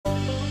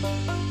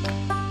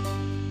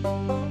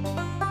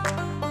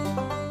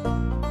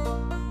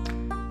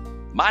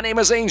My name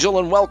is Angel,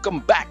 and welcome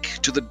back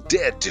to the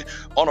Dead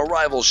on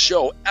Arrival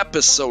show,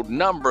 episode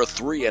number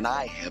 3, and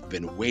I have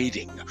been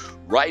waiting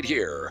right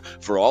here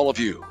for all of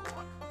you.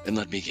 And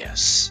let me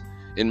guess,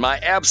 in my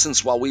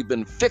absence while we've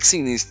been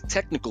fixing these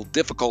technical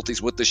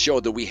difficulties with the show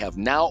that we have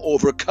now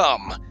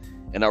overcome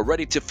and are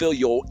ready to fill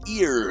your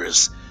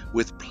ears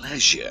with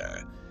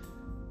pleasure,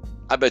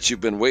 I bet you've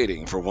been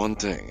waiting for one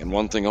thing and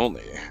one thing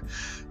only.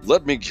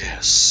 Let me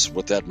guess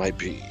what that might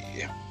be.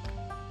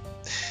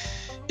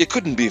 It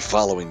couldn't be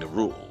following the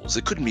rules.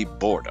 It couldn't be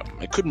boredom.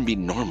 It couldn't be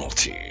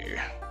normality.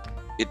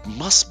 It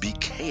must be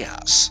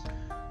chaos.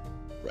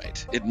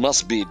 Right. It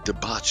must be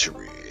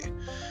debauchery.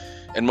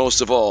 And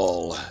most of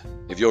all,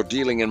 if you're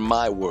dealing in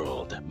my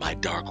world, my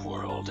dark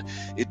world,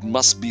 it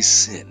must be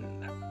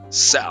sin.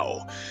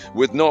 So,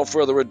 with no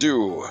further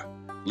ado,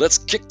 let's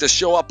kick the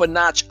show up a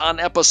notch on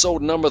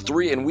episode number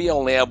 3, and we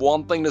only have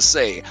one thing to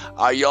say.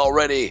 Are y'all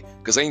ready?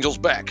 Because Angel's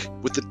back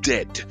with the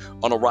Dead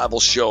on Arrival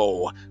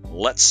show.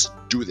 Let's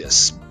do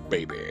this,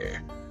 baby.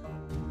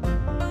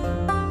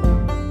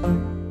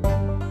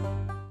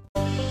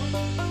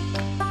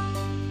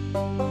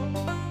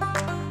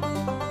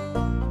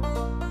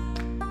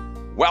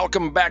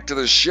 Welcome back to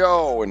the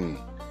show, and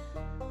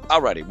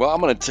alrighty, well,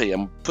 I'm going to tell you,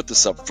 I'm going to put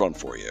this up front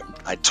for you.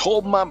 I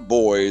told my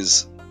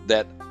boys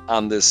that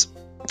on this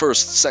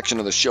first section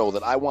of the show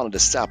that I wanted to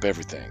stop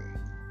everything.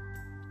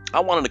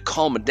 I wanted to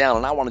calm it down,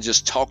 and I want to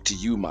just talk to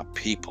you, my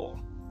people.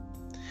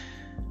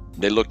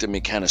 They looked at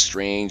me kind of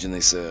strange, and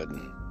they said,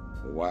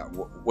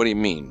 what do you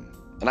mean?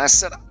 And I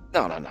said,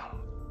 no.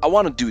 I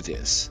want to do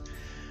this.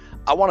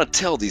 I want to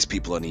tell these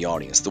people in the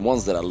audience, the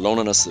ones that are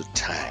loaning us their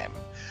time,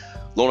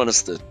 loaning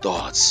us their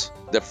thoughts,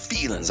 their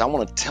feelings. I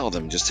want to tell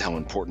them just how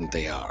important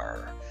they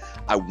are.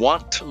 I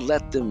want to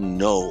let them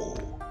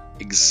know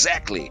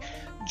exactly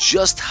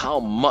just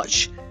how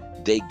much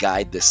they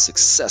guide the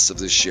success of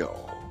this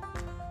show.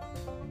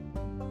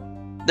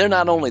 They're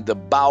not only the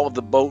bow of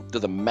the boat, to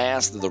the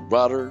mast, to the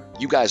rudder.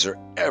 You guys are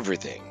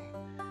everything.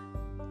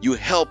 You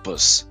help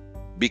us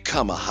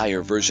become a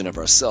higher version of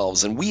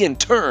ourselves, and we in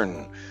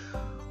turn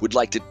would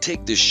like to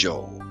take this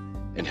show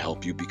and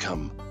help you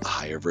become a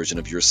higher version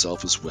of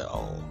yourself as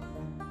well.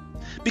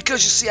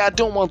 Because you see, I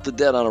don't want the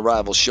Dead on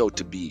Arrival show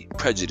to be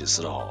prejudiced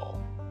at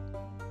all.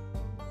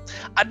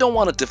 I don't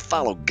want it to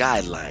follow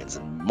guidelines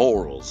and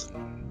morals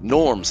and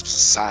norms of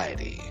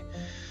society.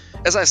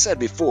 As I said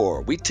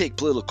before, we take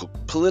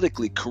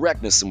politically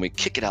correctness and we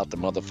kick it out the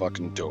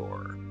motherfucking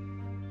door.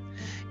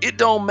 It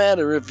don't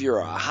matter if you're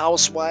a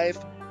housewife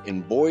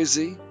in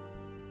Boise,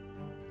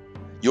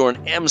 you're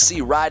an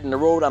MC riding the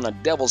road on a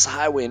devil's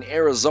highway in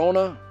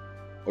Arizona,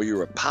 or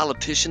you're a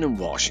politician in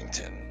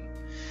Washington.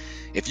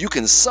 If you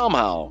can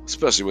somehow,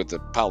 especially with the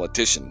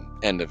politician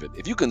end of it,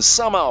 if you can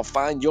somehow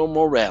find your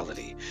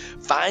morality,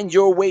 find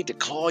your way to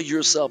claw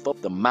yourself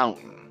up the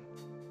mountain,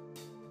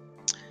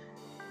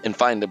 and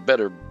find a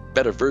better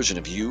version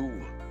of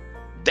you,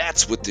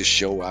 that's what this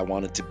show I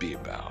want it to be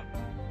about.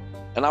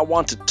 And I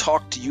want to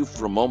talk to you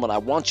for a moment. I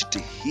want you to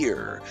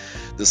hear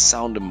the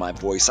sound of my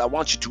voice. I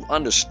want you to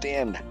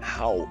understand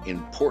how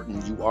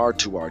important you are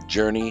to our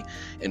journey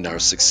and our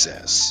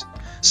success.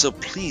 So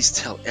please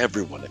tell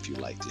everyone if you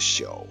like this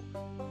show.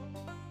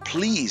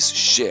 Please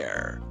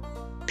share.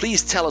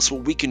 Please tell us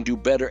what we can do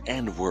better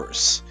and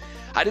worse.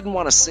 I didn't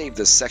want to save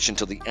this section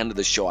till the end of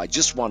the show. I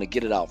just want to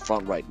get it out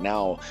front right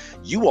now.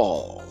 You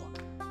all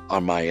are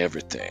my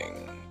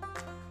everything.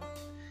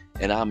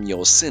 And I'm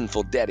your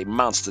sinful daddy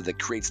monster that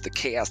creates the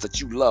chaos that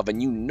you love,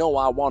 and you know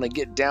I want to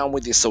get down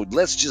with you, so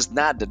let's just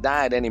not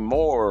deny it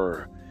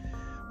anymore.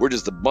 We're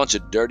just a bunch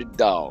of dirty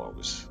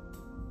dogs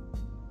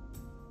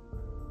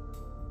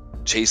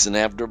chasing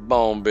after a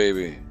bone,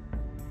 baby.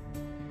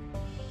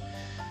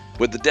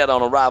 With the Dead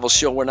on Arrival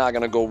show, we're not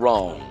going to go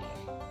wrong,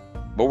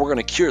 but we're going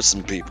to cure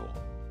some people.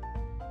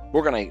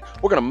 We're going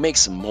to make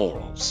some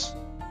morals,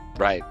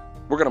 right?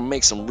 We're going to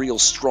make some real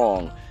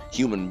strong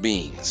human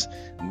beings.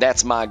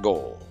 That's my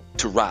goal,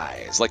 to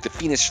rise like the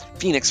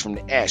phoenix from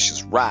the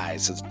ashes,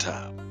 rise to the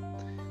top.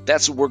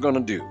 That's what we're going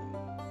to do.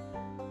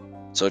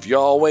 So if you're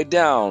all the way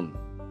down,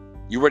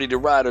 you ready to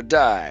ride or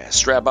die,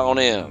 strap on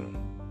in.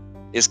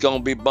 It's going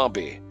to be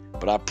bumpy,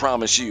 but I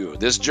promise you,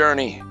 this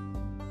journey,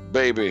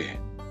 baby,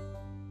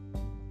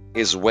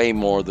 is way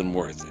more than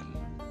worth it.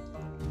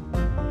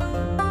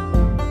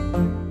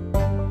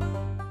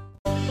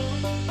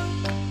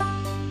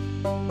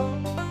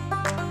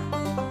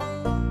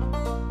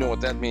 You know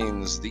what that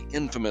means? The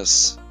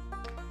infamous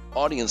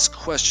audience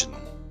question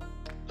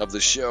of the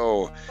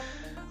show.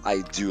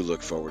 I do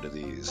look forward to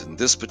these. And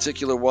this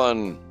particular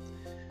one,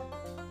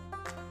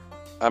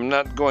 I'm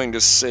not going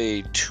to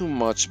say too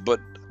much, but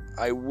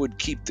I would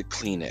keep the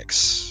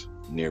Kleenex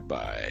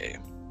nearby.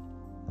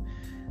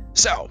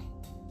 So,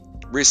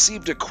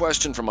 received a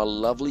question from a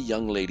lovely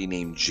young lady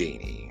named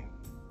Janie,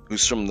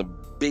 who's from the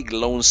big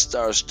Lone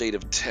Star state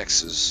of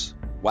Texas.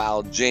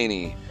 Wow,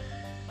 Janie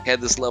had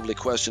this lovely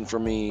question for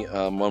me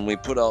when we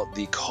put out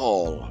the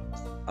call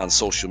on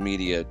social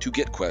media to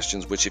get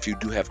questions, which if you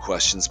do have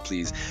questions,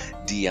 please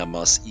DM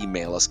us,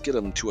 email us, get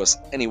them to us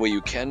any way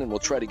you can, and we'll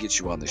try to get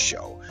you on the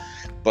show.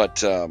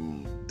 But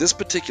this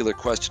particular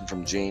question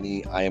from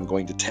Janie I am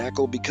going to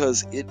tackle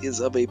because it is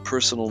of a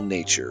personal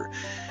nature.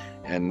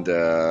 And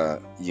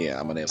yeah,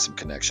 I'm going to have some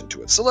connection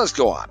to it. So let's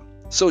go on.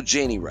 So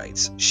Janie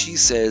writes, she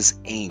says,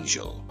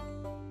 Angel,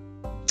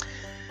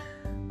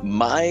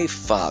 my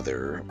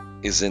father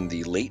is in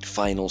the late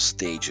final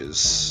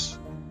stages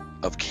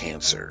of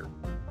cancer,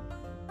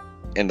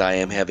 and I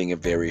am having a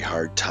very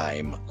hard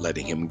time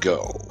letting him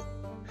go.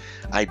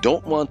 I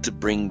don't want to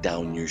bring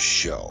down your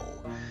show,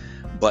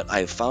 but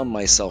I've found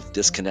myself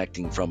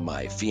disconnecting from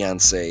my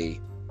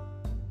fiance,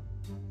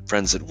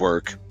 friends at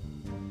work,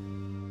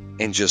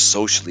 and just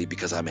socially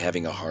because I'm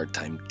having a hard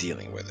time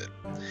dealing with it.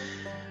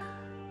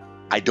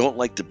 I don't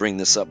like to bring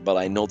this up, but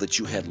I know that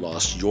you had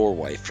lost your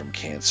wife from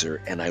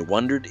cancer, and I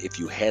wondered if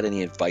you had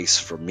any advice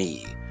for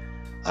me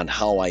on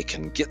how I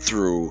can get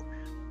through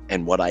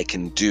and what I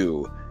can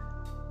do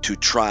to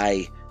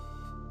try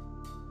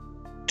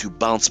to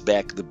bounce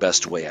back the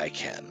best way I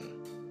can.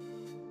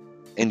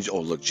 And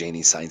oh, look,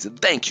 Janie signs it.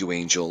 Thank you,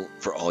 Angel,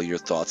 for all your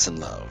thoughts and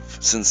love.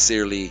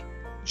 Sincerely,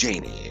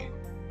 Janie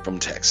from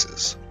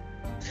Texas.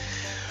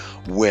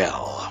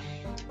 Well,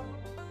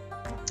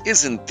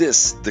 isn't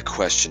this the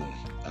question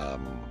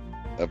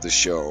of the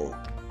show?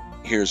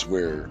 Here's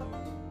where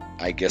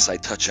I guess I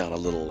touch on a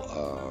little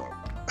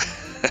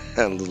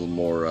a little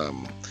more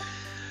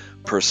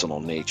personal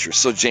nature.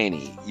 So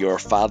Janie, your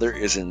father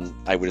is in,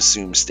 I would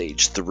assume,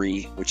 stage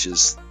 3, which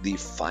is the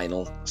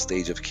final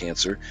stage of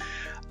cancer.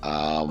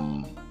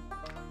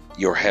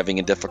 You're having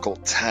a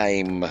difficult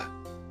time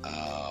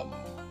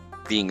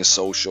being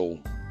social.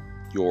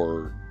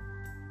 You're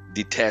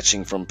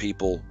detaching from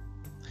people.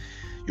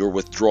 You're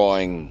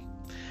withdrawing.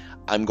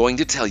 I'm going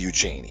to tell you,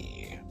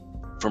 Janie,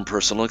 from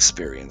personal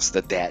experience,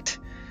 that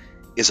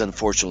is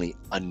unfortunately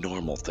a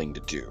normal thing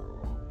to do.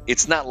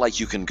 It's not like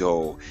you can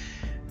go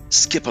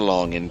skip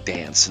along and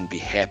dance and be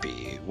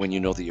happy when you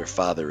know that your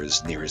father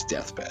is near his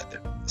deathbed.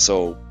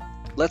 So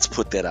let's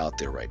put that out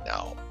there right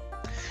now.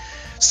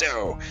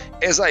 So,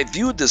 as I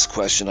viewed this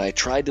question, I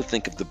tried to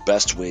think of the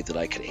best way that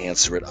I could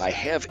answer it. I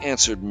have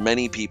answered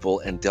many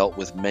people and dealt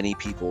with many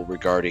people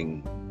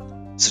regarding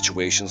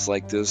situations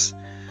like this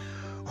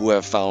who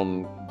have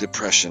found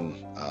depression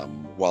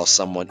while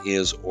someone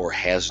is or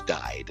has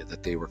died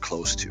that they were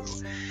close to.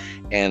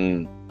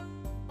 And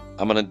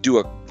I'm going to do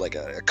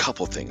a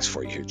couple things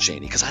for you here,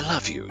 Janie, because I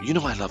love you. You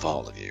know I love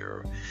all of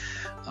you.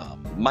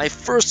 My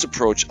first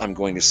approach, I'm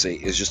going to say,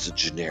 is just a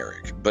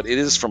generic, but it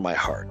is from my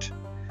heart.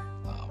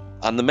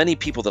 On the many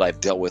people that I've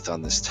dealt with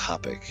on this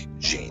topic,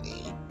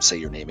 Janie, say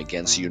your name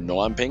again so you know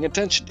I'm paying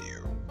attention to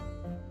you.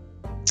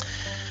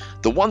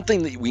 The one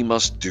thing that we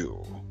must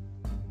do,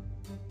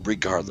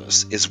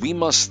 regardless, is we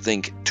must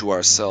think to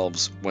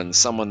ourselves when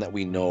someone that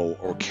we know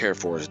or care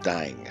for is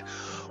dying.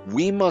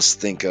 We must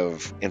think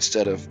of,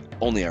 instead of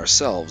only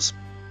ourselves,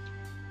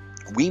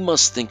 we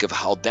must think of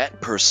how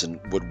that person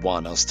would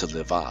want us to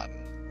live on,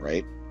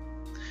 right?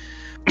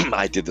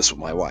 I did this with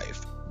my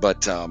wife.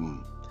 But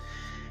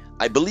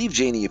I believe,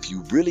 Janie, if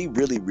you really,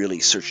 really, really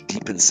search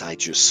deep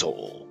inside your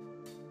soul,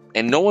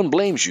 and no one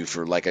blames you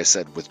for, like I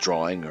said,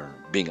 withdrawing or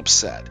being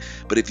upset,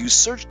 but if you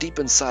search deep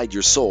inside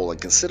your soul,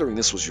 and considering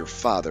this was your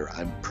father,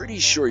 I'm pretty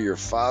sure your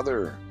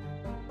father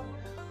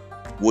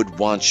would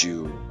want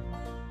you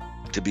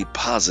to be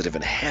positive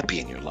and happy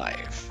in your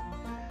life.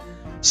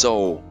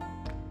 So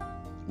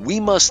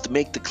we must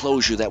make the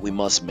closure that we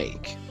must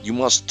make. You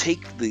must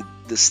take the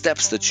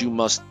steps that you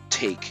must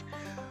take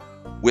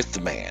with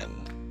the man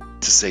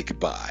to say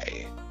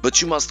goodbye.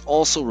 But you must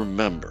also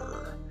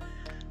remember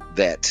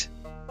that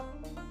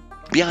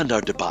beyond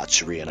our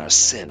debauchery and our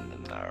sin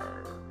and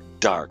our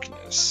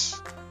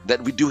darkness,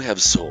 that we do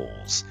have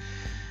souls.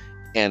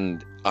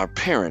 And our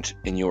parent,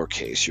 in your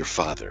case, your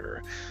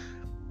father,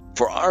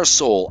 for our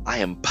soul, I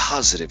am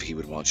positive he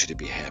would want you to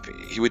be happy.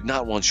 He would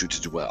not want you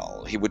to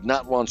dwell. He would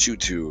not want you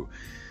to,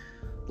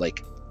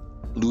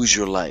 lose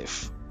your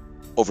life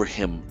over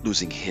him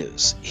losing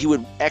his. He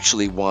would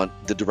actually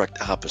want the direct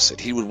opposite.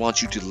 He would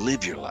want you to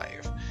live your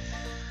life.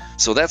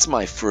 So that's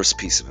my first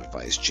piece of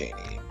advice,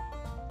 Janie.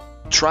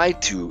 Try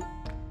to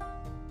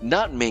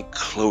not make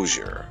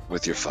closure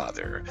with your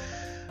father,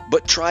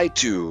 but try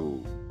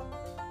to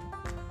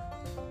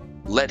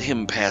let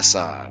him pass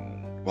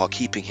on while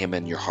keeping him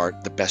in your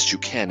heart the best you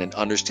can, and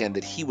understand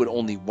that he would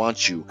only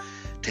want you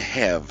to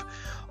have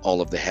all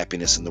of the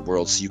happiness in the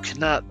world, so you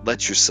cannot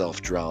let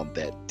yourself drown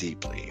that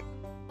deeply.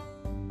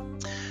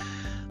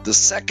 The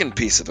second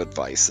piece of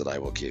advice that I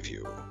will give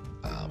you,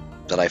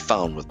 that I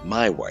found with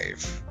my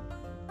wife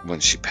when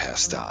she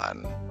passed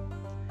on,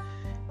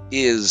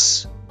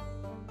 is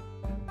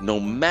no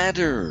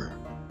matter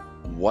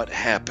what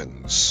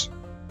happens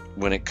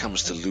when it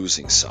comes to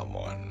losing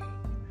someone,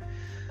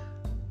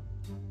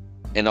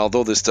 and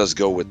although this does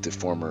go with the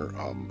former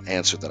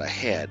answer that I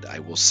had, I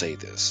will say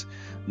this.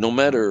 No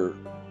matter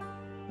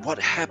what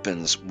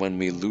happens when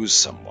we lose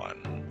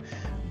someone,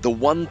 the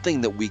one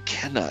thing that we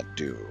cannot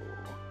do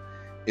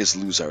is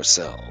lose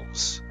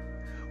ourselves.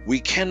 We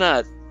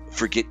cannot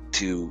forget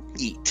to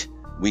eat.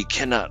 We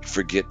cannot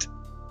forget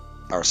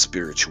our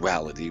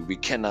spirituality. We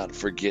cannot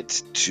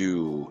forget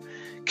to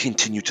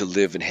continue to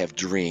live and have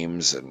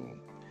dreams and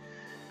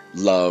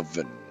love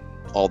and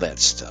all that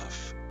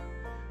stuff.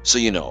 So,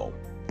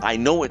 I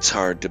know it's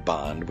hard to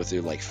bond with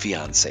your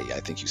fiance. I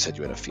think you said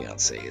you had a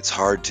fiance. It's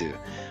hard to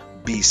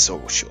be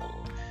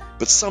social.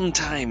 But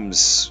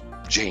sometimes,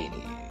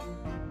 Janie,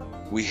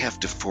 we have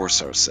to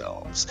force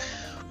ourselves.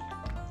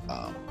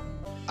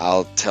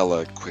 I'll tell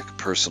a quick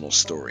personal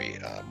story.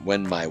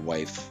 When my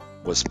wife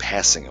was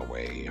passing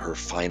away, her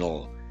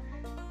final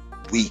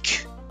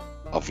week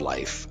of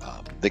life,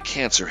 the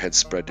cancer had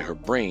spread to her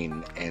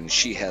brain, and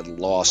she had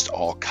lost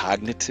all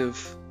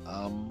cognitive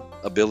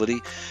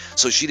ability.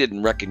 So she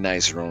didn't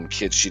recognize her own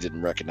kids. She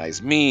didn't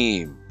recognize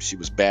me. She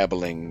was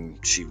babbling.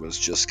 She was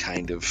just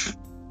kind of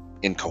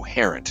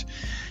incoherent,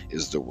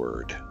 is the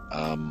word.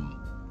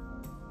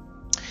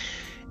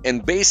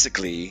 And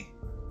basically,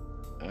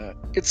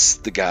 it's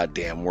the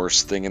goddamn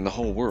worst thing in the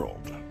whole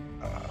world,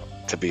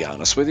 to be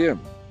honest with you.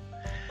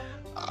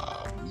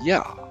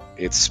 Yeah,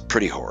 it's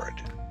pretty horrid.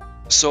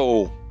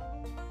 So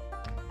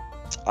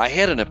I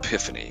had an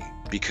epiphany,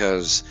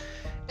 because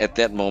at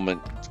that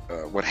moment,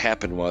 what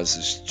happened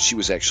is she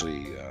was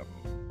actually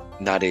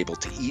not able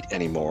to eat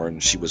anymore,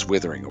 and she was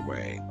withering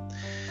away.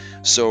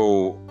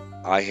 So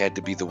I had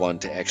to be the one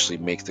to actually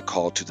make the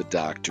call to the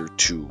doctor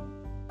to,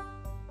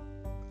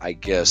 I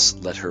guess,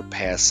 let her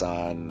pass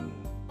on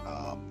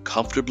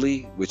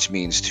comfortably, which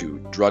means to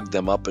drug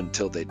them up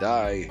until they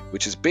die,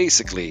 which is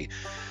basically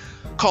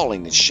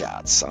calling the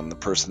shots on the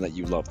person that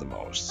you love the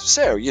most.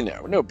 So,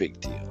 no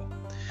big deal.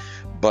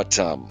 But,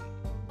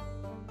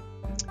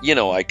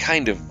 I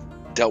kind of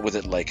dealt with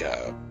it like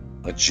a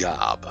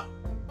job.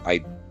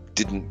 I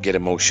didn't get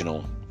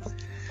emotional,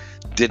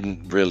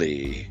 didn't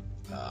really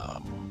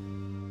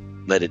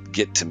let it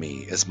get to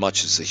me as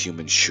much as a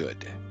human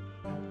should.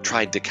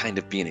 Tried to kind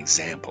of be an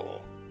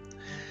example.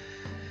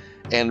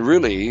 And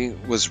really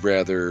was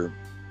rather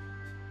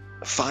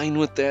fine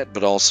with that,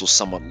 but also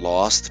somewhat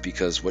lost,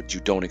 because what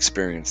you don't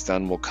experience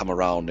then will come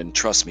around. And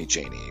trust me,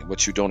 Janie,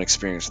 what you don't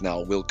experience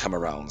now will come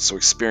around. So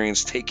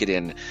experience, take it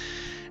in,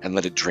 and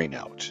let it drain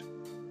out.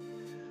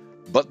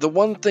 But the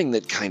one thing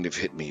that kind of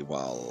hit me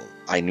while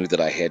I knew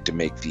that I had to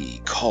make the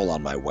call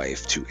on my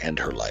wife to end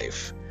her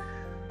life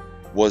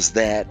was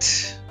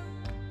that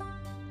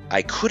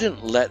I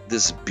couldn't let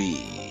this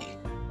be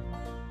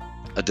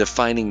a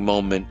defining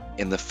moment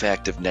in the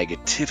fact of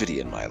negativity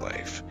in my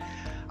life.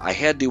 I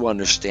had to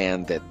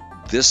understand that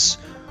this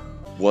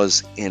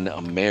was in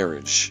a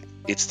marriage.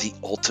 It's the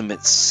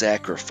ultimate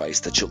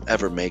sacrifice that you'll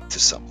ever make to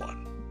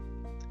someone.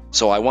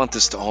 So I want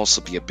this to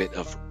also be a bit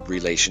of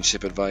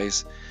relationship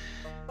advice.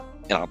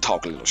 And I'll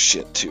talk a little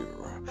shit too.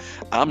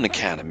 I'm the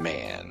kind of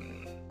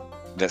man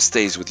that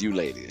stays with you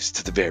ladies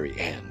to the very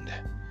end.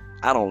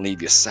 I don't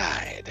leave your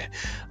side.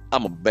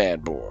 I'm a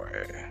bad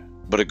boy,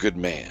 but a good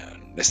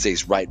man that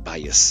stays right by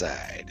your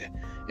side.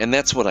 And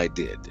that's what I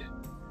did.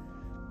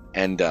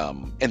 And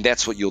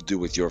that's what you'll do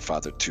with your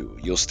father too.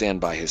 You'll stand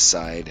by his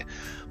side,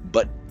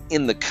 but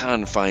in the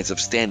confines of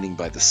standing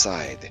by the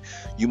side,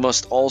 you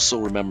must also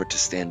remember to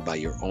stand by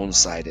your own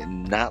side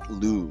and not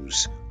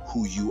lose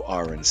who you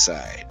are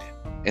inside.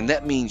 And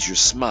that means your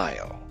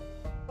smile,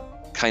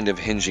 kind of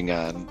hinging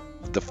on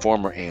the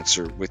former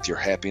answer with your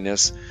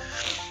happiness.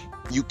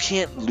 You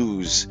can't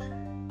lose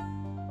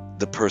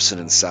the person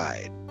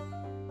inside,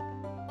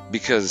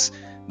 because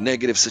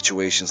negative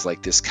situations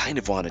like this kind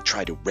of want to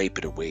try to rape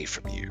it away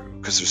from you,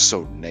 because they're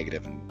so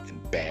negative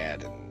and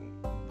bad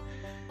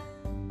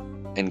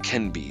and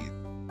can be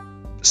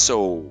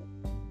so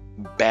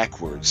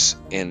backwards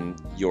in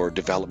your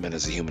development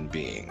as a human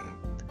being.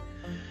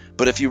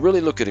 But if you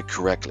really look at it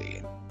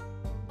correctly,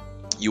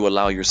 you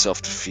allow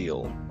yourself to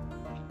feel.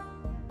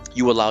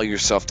 You allow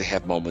yourself to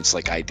have moments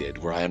like I did,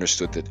 where I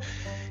understood that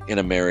in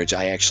a marriage,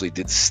 I actually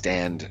did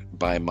stand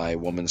by my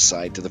woman's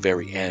side to the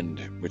very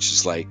end, which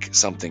is like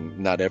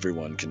something not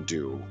everyone can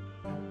do.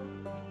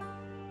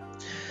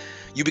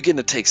 You begin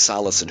to take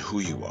solace in who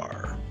you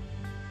are.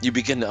 You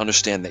begin to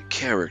understand that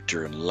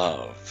character and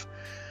love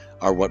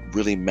are what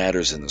really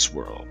matters in this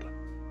world.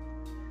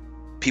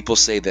 People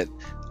say that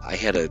I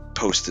had a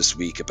post this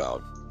week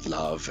about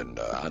love and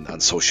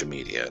on social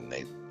media, and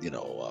they,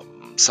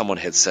 someone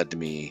had said to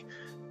me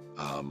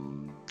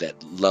that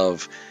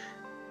love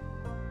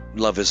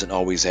isn't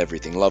always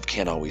everything. Love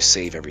can't always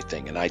save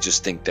everything. And I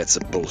just think that's a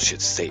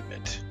bullshit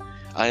statement.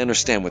 I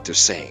understand what they're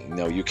saying.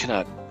 No, you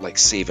cannot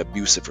save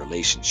abusive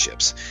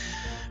relationships.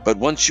 But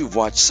once you've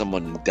watched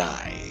someone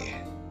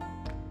die,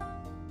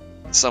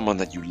 someone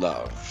that you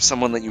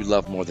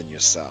love more than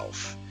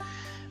yourself,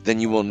 then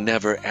you will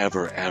never,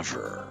 ever,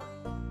 ever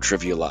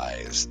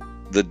trivialize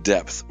the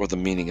depth or the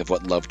meaning of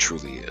what love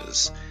truly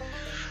is.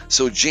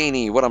 So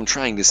Janie, what I'm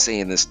trying to say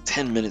in this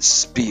 10-minute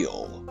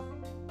spiel,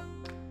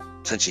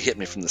 since you hit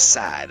me from the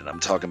side, and I'm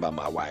talking about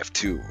my wife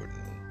too, and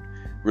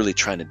really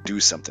trying to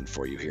do something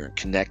for you here and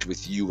connect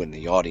with you and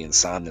the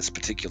audience on this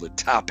particular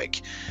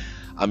topic,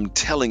 I'm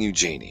telling you,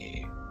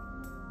 Janie,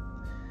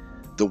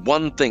 The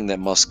one thing that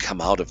must come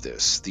out of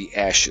this, the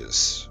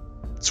ashes.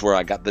 It's where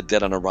I got the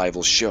Dead on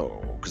Arrival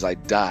show, because I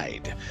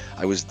died.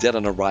 I was dead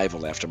on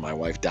arrival after my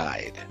wife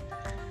died.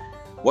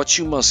 What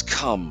you must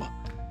come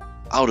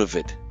out of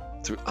it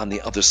on the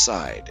other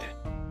side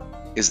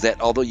is that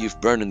although you've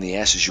burned in the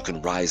ashes, you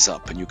can rise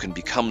up and you can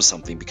become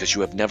something because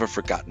you have never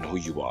forgotten who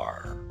you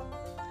are.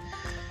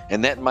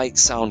 And that might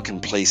sound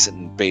complacent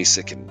and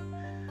basic and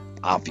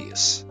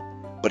obvious,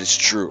 but it's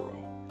true.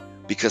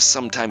 Because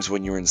sometimes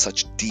when you're in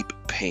such deep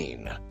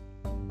pain,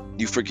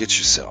 you forget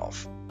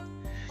yourself.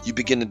 You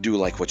begin to do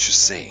like what you're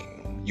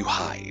saying. You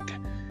hide.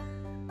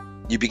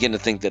 You begin to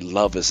think that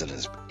love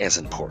isn't as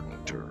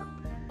important, or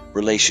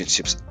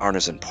relationships aren't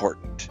as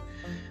important.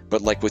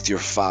 But like with your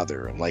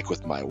father and like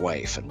with my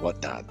wife and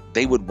whatnot,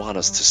 they would want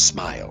us to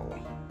smile,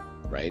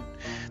 right?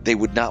 They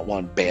would not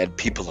want bad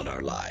people in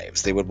our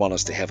lives. They would want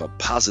us to have a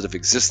positive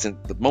existence,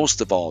 but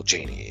most of all,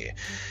 Janie,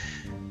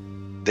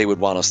 they would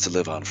want us to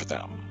live on for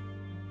them.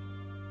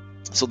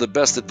 So the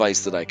best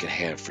advice that I can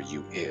have for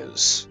you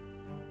is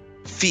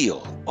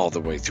feel all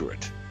the way through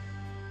it.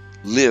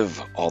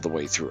 Live all the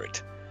way through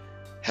it.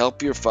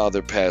 Help your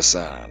father pass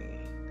on.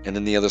 And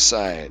on the other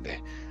side,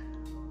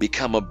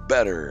 become a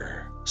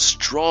better,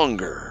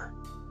 stronger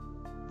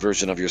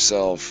version of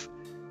yourself.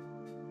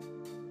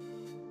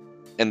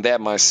 And that,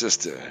 my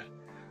sister,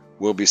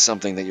 will be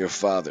something that your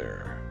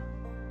father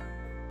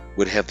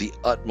would have the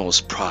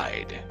utmost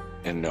pride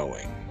in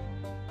knowing.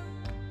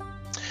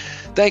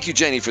 Thank you,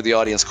 Janie, for the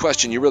audience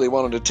question. You really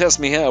wanted to test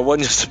me, huh? It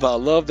wasn't just about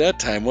love that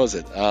time, was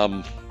it?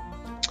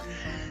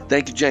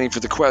 Thank you, Janie, for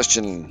the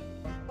question.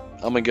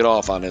 I'm going to get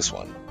off on this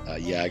one.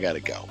 Yeah, I got to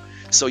go.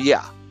 So,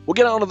 yeah, we'll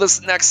get on to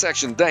this next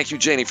section. Thank you,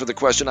 Janie, for the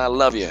question. I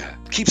love you.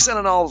 Keep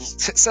send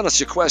us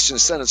your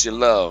questions, send us your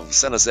love,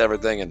 send us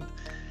everything, and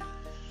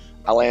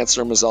I'll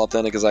answer them as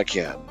authentic as I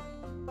can,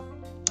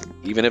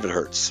 even if it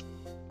hurts.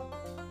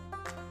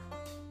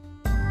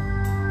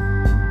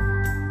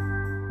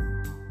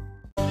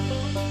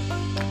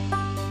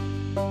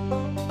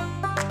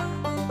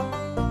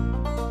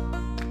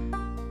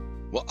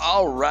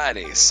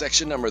 Alrighty,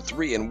 section number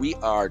 3, and we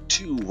are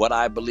to what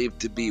I believe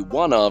to be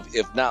one of,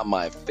 if not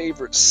my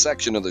favorite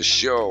section of the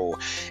show.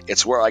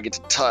 It's where I get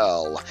to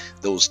tell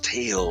those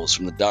tales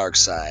from the dark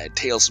side,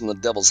 tales from the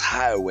devil's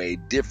highway,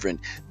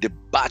 different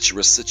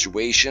debaucherous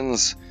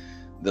situations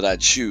that I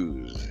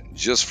choose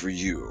just for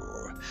you.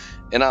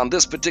 And on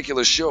this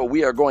particular show,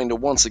 we are going to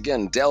once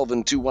again delve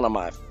into one of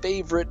my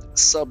favorite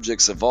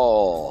subjects of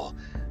all,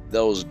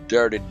 those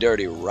dirty,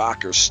 dirty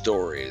rocker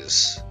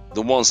stories,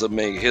 the ones that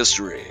make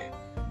history.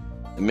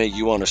 And make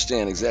you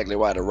understand exactly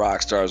why the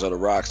rock stars are the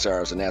rock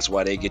stars, and that's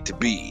why they get to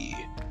be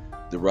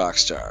the rock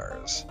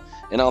stars.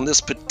 And on this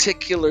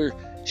particular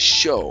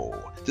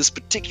show, this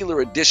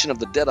particular edition of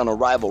the Dead on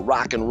Arrival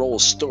Rock and Roll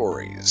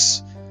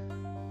Stories,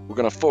 we're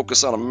going to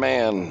focus on a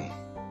man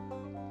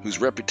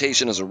whose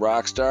reputation as a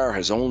rock star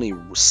has only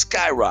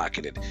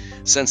skyrocketed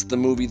since the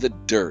movie The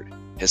Dirt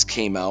has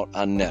came out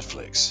on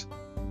Netflix.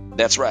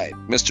 That's right,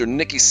 Mr.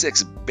 Nikki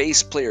Sixx,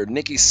 bass player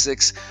Nikki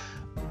Sixx,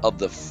 of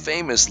the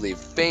famously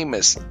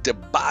famous,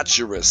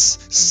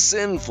 debaucherous,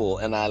 sinful,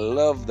 and I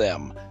love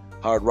them,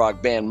 hard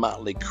rock band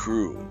Motley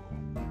Crue.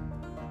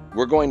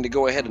 We're going to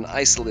go ahead and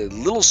isolate a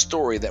little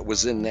story that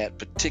was in that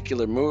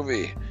particular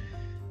movie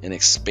and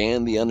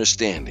expand the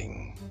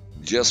understanding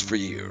just for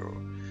you.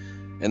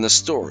 And the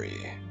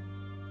story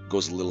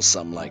goes a little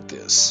something like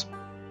this.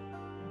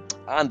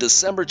 On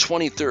December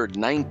 23rd,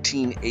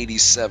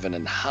 1987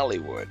 in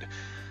Hollywood,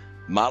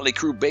 Motley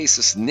Crue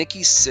bassist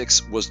Nikki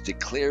Sixx was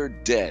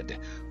declared dead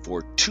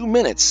for 2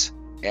 minutes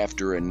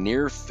after a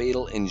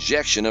near-fatal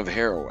injection of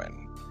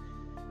heroin.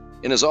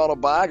 In his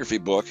autobiography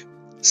book,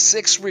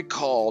 Sixx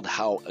recalled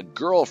how a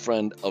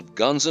girlfriend of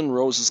Guns N'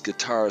 Roses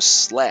guitarist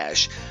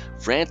Slash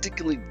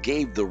frantically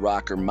gave the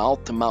rocker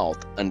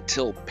mouth-to-mouth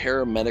until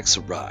paramedics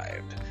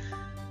arrived.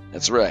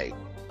 That's right,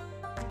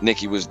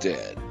 Nikki was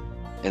dead,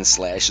 and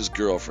Slash's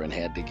girlfriend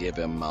had to give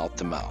him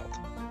mouth-to-mouth.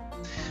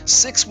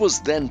 Sixx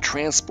was then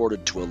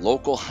transported to a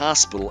local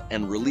hospital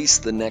and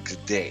released the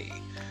next day,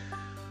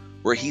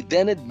 where he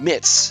then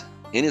admits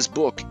in his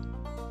book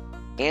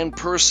and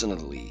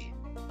personally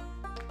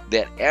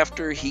that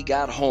after he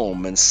got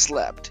home and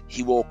slept,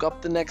 he woke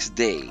up the next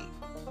day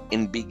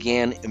and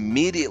began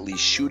immediately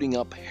shooting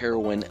up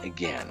heroin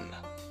again.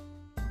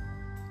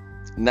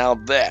 Now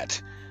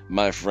that,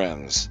 my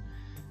friends,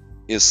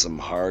 is some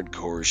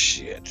hardcore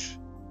shit.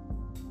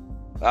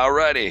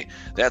 Alrighty,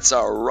 that's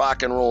our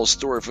rock and roll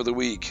story for the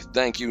week.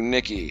 Thank you,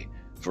 Nikki,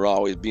 for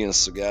always being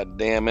so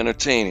goddamn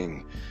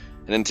entertaining.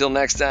 And until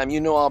next time,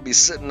 you know I'll be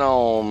sitting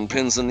on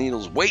pins and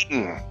needles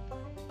waiting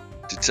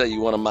to tell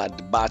you one of my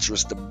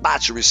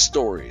debaucherous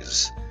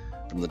stories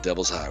from the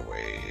Devil's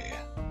Highway.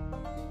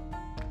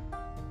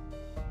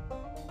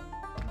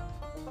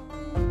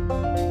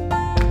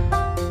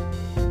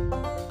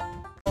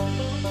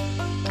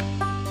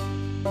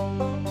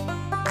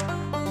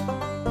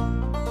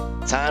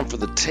 Time for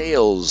the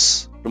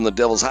tales from the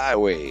Devil's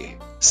Highway.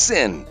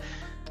 Sin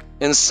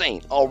and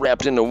Saint all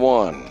wrapped into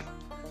one.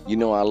 You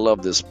know I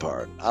love this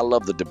part. I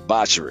love the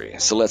debauchery.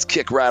 So let's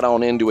kick right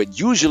on into it.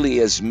 Usually,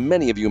 as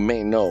many of you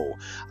may know,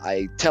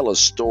 I tell a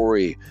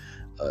story,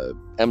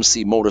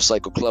 MC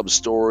Motorcycle Club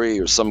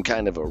story, or some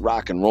kind of a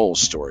rock and roll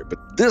story.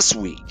 But this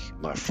week,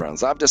 my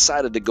friends, I've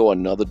decided to go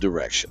another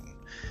direction.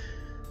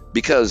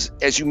 Because,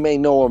 as you may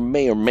know or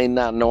may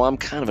not know, I'm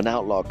kind of an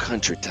outlaw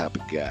country type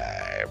of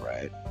guy,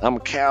 right? I'm a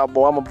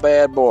cowboy, I'm a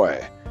bad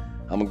boy,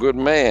 I'm a good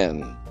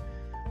man.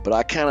 But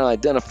I kind of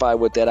identify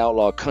with that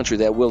outlaw country,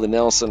 that Willie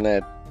Nelson,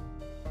 that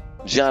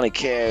Johnny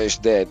Cash,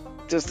 that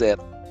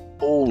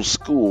old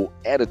school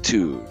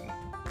attitude.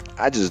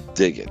 I just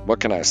dig it. What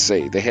can I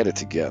say? They had it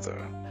together.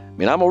 I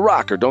mean, I'm a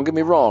rocker, don't get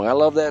me wrong. I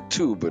love that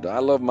too, but I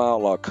love my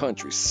outlaw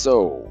country.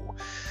 So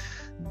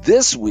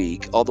this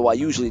week, although I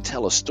usually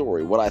tell a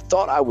story, what I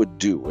thought I would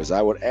do is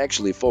I would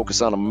actually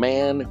focus on a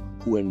man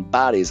who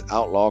embodies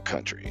outlaw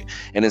country.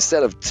 And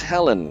instead of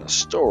telling a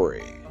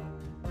story,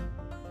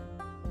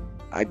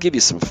 I'd give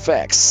you some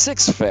facts,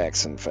 6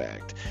 facts, in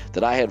fact,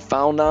 that I had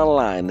found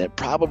online that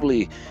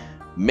probably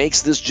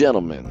makes this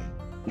gentleman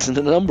the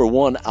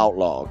 #1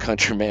 outlaw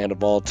countryman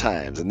of all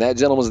times. And that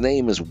gentleman's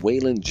name is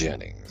Waylon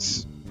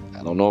Jennings.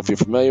 I don't know if you're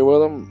familiar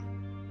with him.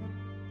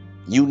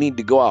 You need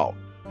to go out.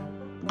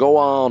 Go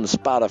on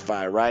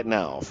Spotify right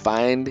now.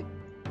 Find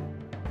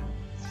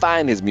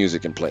his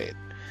music and play it.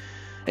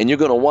 And you're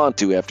going to want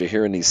to after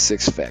hearing these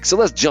 6 facts. So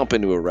let's jump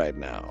into it right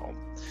now.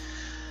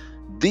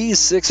 These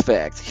 6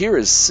 facts, here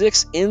is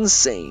 6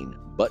 insane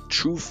but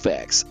true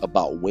facts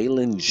about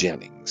Waylon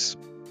Jennings.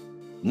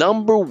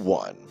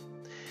 #1,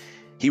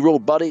 he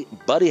rode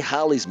Buddy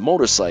Holly's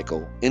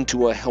motorcycle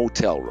into a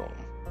hotel room.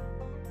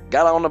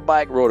 Got on the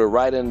bike, rode it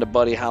right into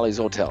Buddy Holly's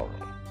hotel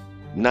room.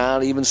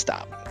 Not even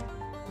stopping.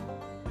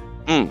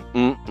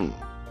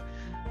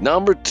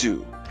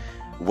 #2,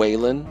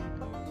 Waylon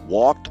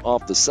walked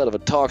off the set of a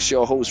talk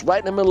show host right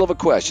in the middle of a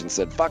question,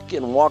 said fuck it,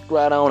 and walked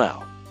right on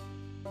out.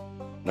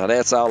 Now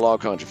that's outlaw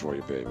country for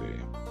you, baby.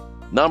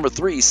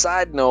 #3,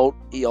 side note,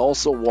 he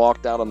also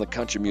walked out on the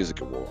Country Music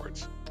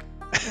Awards.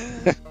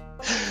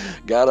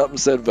 Got up and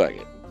said fuck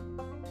it.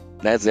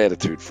 That's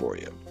attitude for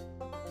you.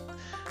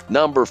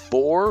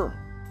 #4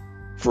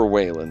 for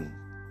Waylon.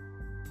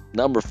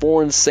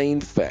 #4 insane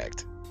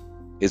fact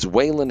is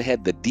Waylon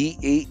had the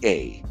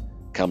DEA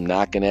come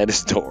knocking at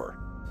his door.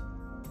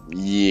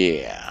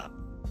 Yeah.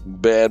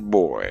 Bad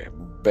boy.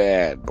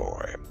 Bad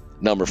boy.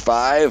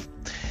 #5,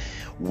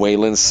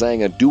 Waylon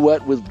sang a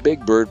duet with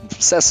Big Bird from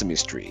Sesame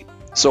Street.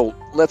 So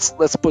let's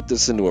put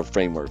this into a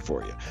framework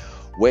for you.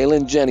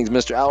 Waylon Jennings,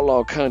 Mr.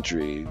 Outlaw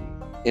Country,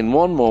 in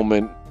one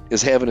moment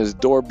is having his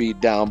door beat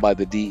down by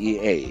the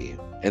DEA,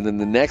 and then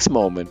the next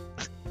moment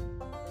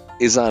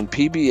is on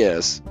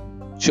PBS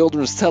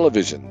children's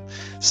television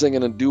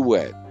singing a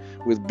duet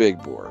with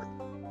Big Bird.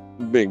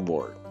 Big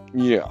Bird.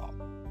 Yeah.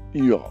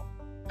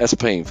 That's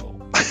painful.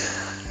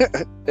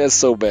 That's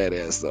so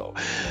badass though,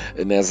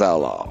 and that's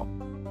outlaw.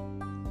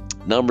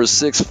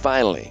 #6,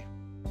 finally,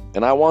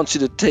 and I want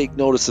you to take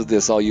notice of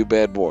this, all you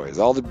bad boys,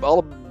 all the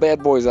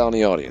bad boys out in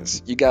the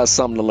audience. You got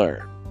something to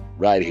learn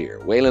right here.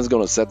 Waylon's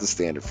going to set the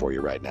standard for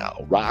you right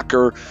now.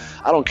 Rocker,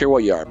 I don't care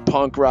what you are,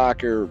 punk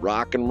rocker,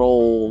 rock and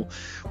roll,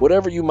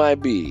 whatever you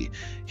might be.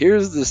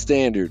 Here's the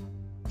standard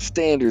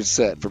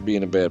set for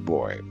being a bad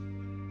boy.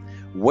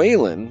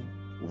 Waylon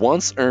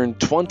once earned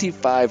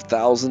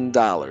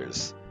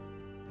 $25,000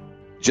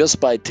 just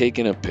by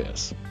taking a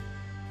piss.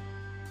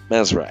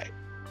 That's right.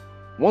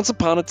 Once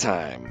upon a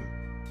time,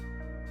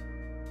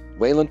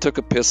 Waylon took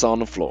a piss on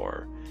the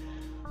floor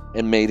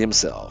and made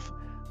himself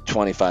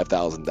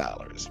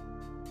 $25,000.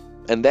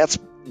 And that's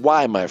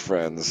why, my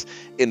friends,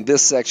 in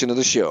this section of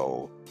the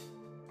show,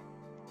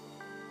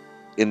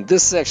 in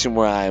this section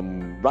where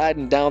I'm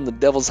riding down the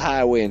Devil's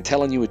Highway and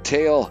telling you a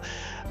tale,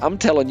 I'm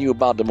telling you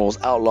about the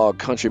most outlawed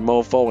country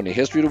mofo in the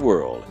history of the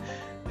world.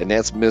 And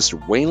that's Mr.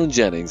 Waylon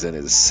Jennings and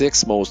his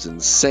 6 most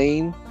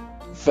insane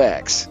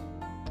facts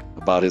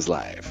about his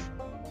life.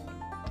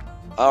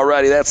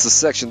 Alrighty, that's the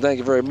section. Thank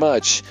you very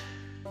much.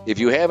 If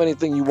you have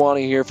anything you want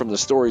to hear from the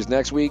stories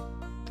next week,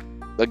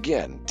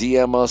 again,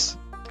 DM us.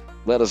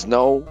 Let us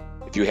know.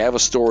 If you have a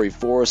story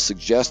for us,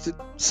 suggest it,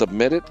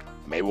 submit it.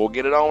 Maybe we'll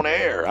get it on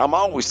air. I'm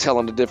always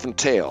telling a different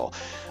tale.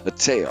 A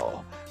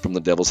tale from the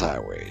Devil's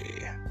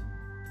Highway.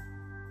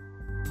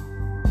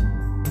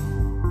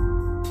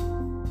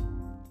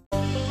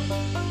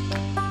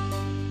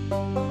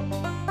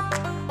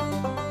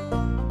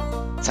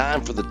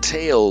 Time for the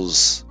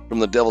tales from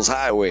the Devil's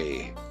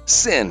Highway.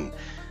 Sin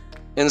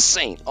and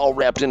saint all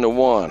wrapped into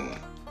one.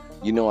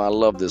 You know I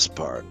love this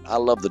part. I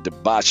love the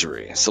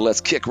debauchery. So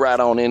let's kick right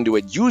on into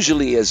it.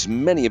 Usually, as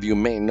many of you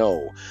may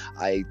know,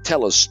 I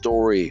tell a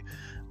story,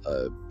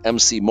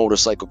 MC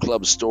Motorcycle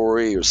Club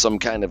story, or some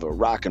kind of a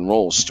rock and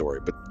roll story.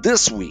 But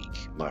this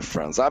week, my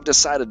friends, I've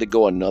decided to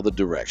go another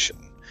direction.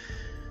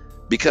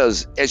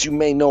 Because, as you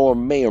may know or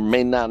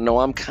may not know,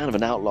 I'm kind of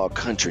an outlaw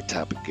country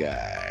type of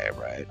guy,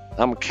 right?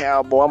 I'm a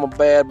cowboy, I'm a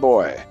bad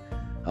boy,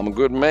 I'm a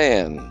good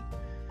man.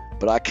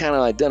 But I kind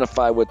of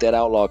identify with that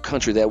outlaw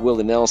country, that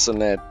Willie Nelson,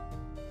 that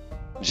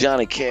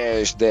Johnny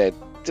Cash, that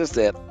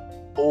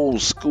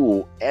old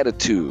school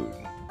attitude.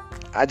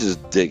 I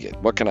just dig it.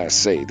 What can I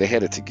say? They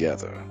had it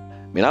together.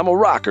 I mean, I'm a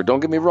rocker, don't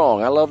get me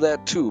wrong. I love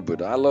that too,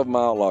 but I love my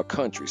outlaw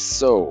country.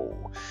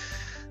 So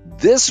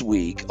this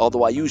week,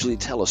 although I usually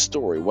tell a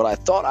story, what I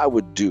thought I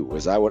would do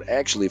is I would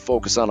actually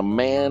focus on a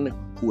man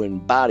who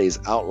embodies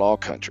outlaw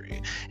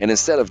country. And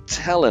instead of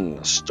telling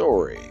a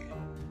story,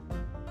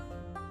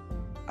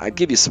 I'd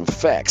give you some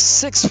facts,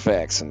 6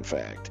 facts in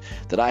fact,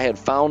 that I had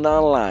found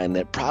online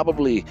that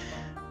probably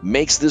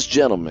makes this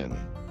gentleman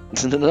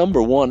the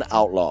 #1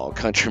 outlaw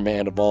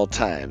countryman of all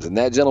times. And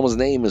that gentleman's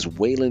name is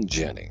Waylon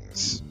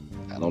Jennings.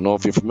 I don't know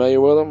if you're familiar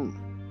with him.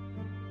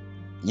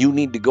 You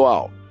need to go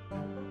out.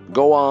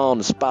 Go on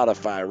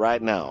Spotify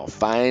right now.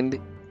 Find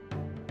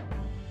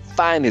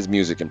his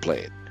music and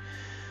play it.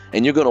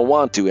 And you're going to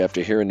want to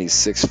after hearing these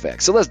 6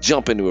 facts. So let's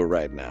jump into it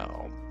right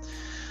now.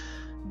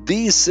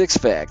 These 6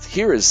 facts.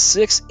 Here is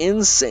 6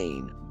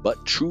 insane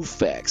but true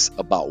facts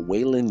about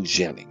Waylon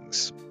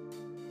Jennings.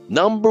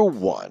 Number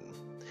 1.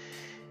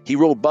 He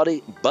rode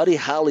Buddy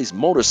Holly's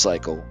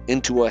motorcycle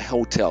into a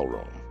hotel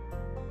room.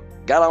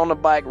 Got on the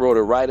bike, rode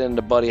it right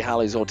into Buddy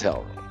Holly's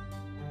hotel room.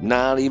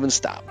 Not even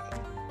stopping.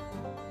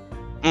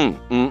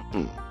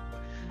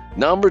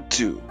 Number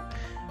 2.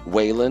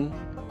 Waylon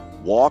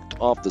walked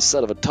off the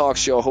set of a talk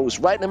show host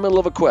right in the middle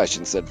of a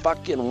question, said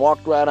fuck it, and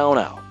walked right on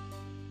out.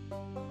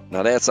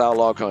 Now that's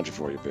outlaw country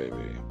for you, baby.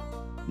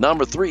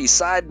 Number 3,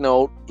 side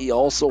note, he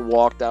also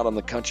walked out on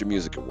the Country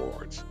Music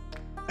Awards.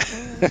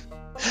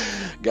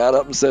 Got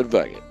up and said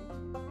fuck it.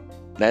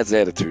 That's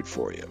attitude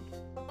for you.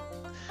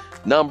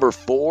 Number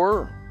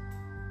 4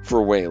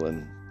 for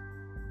Waylon.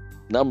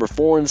 Number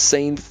 4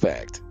 insane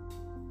fact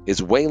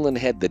is Waylon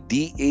had the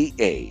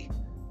DEA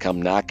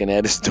come knocking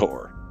at his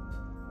door.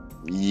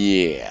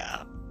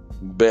 Yeah.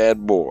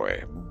 Bad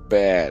boy.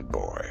 Bad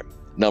boy.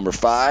 Number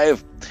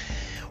 5,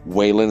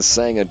 Waylon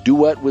sang a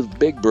duet with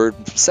Big Bird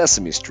from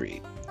Sesame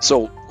Street.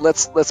 So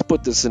let's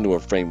put this into a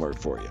framework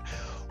for you.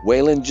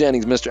 Waylon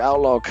Jennings, Mr.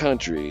 Outlaw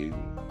Country,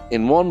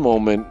 in one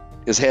moment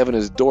is having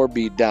his door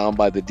beat down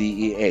by the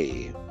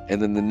DEA,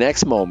 and then the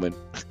next moment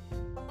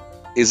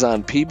is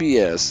on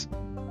PBS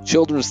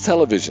children's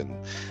television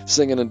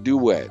singing a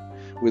duet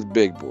with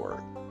Big Bird.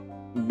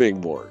 Big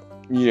Bird.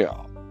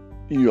 Yeah.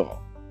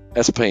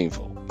 That's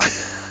painful.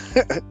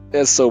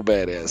 That's so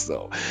badass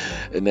though.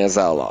 And that's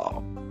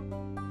outlaw.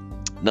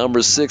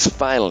 Number 6,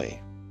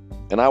 finally.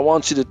 And I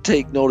want you to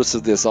take notice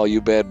of this, all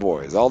you bad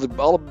boys. All the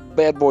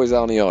bad boys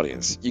out in the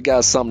audience. You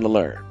got something to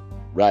learn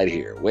right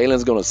here.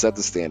 Waylon's going to set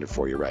the standard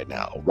for you right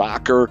now.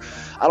 Rocker,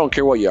 I don't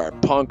care what you are,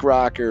 punk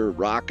rocker,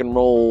 rock and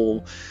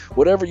roll,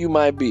 whatever you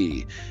might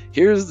be.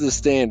 Here's the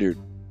standard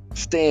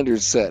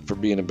set for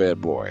being a bad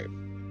boy.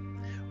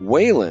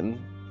 Waylon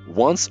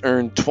once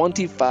earned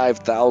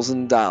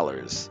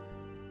 $25,000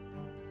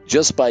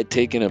 just by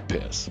taking a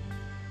piss.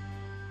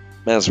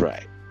 That's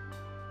right.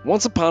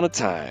 Once upon a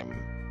time,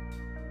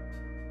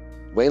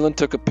 Waylon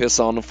took a piss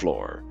on the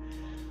floor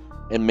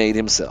and made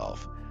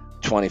himself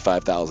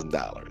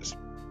 $25,000.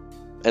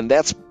 And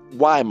that's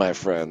why, my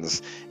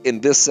friends,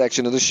 in this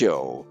section of the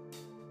show,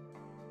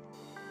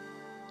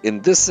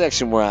 in this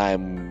section where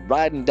I'm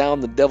riding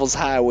down the devil's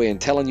highway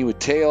and telling you a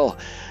tale,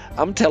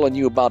 I'm telling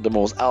you about the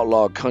most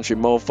outlawed country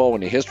mofo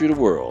in the history of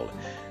the world.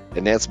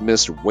 And that's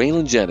Mr.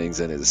 Waylon Jennings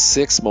and his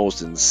 6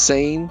 most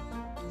insane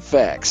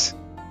facts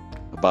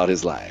about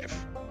his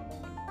life.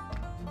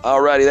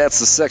 Alrighty,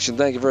 that's the section.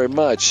 Thank you very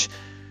much.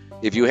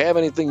 If you have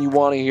anything you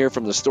want to hear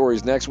from the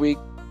stories next week,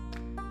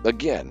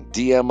 again,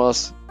 DM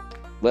us.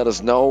 Let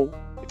us know.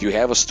 If you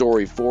have a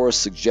story for us,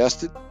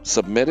 suggest it,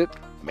 submit it.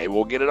 Maybe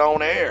we'll get it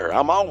on air.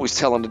 I'm always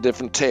telling a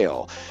different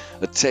tale.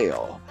 A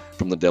tale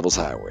from the Devil's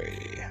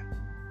Highway.